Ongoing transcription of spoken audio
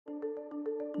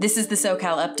This is the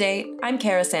SoCal Update. I'm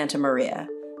Cara Santamaria.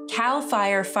 Cal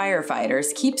Fire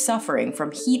firefighters keep suffering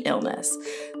from heat illness,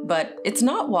 but it's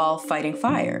not while fighting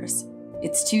fires.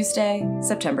 It's Tuesday,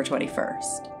 September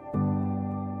 21st.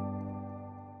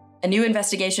 A new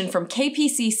investigation from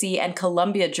KPCC and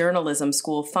Columbia Journalism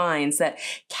School finds that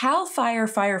Cal Fire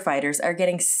firefighters are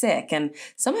getting sick, and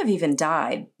some have even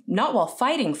died, not while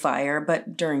fighting fire,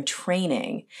 but during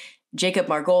training. Jacob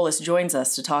Margolis joins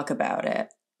us to talk about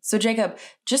it. So Jacob,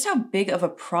 just how big of a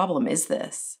problem is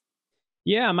this?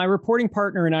 Yeah, my reporting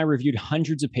partner and I reviewed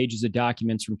hundreds of pages of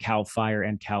documents from Cal Fire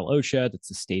and Cal OSHA, that's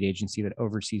the state agency that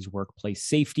oversees workplace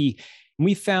safety. And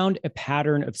we found a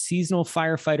pattern of seasonal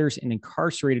firefighters and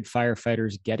incarcerated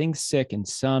firefighters getting sick and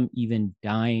some even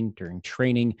dying during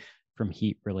training from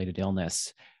heat-related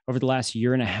illness. Over the last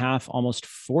year and a half, almost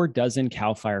 4 dozen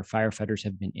Cal Fire firefighters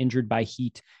have been injured by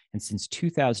heat. And since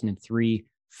 2003,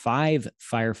 5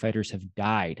 firefighters have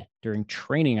died during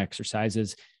training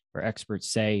exercises where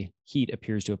experts say heat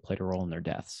appears to have played a role in their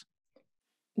deaths.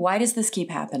 Why does this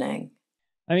keep happening?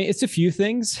 I mean, it's a few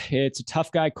things. It's a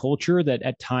tough guy culture that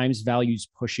at times values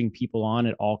pushing people on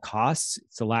at all costs.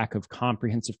 It's a lack of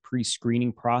comprehensive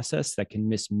pre-screening process that can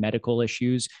miss medical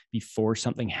issues before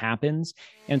something happens.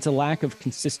 And it's a lack of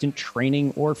consistent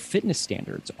training or fitness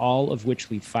standards, all of which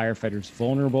leave firefighters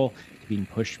vulnerable to being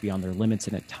pushed beyond their limits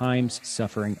and at times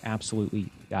suffering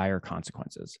absolutely dire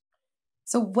consequences.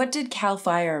 So what did Cal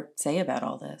Fire say about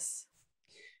all this?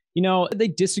 You know, they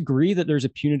disagree that there's a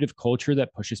punitive culture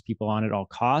that pushes people on at all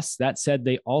costs. That said,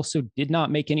 they also did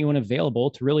not make anyone available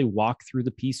to really walk through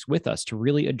the piece with us, to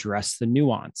really address the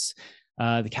nuance.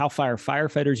 The Cal Fire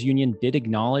Firefighters Union did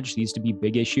acknowledge these to be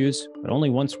big issues, but only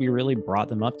once we really brought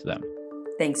them up to them.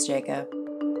 Thanks, Jacob.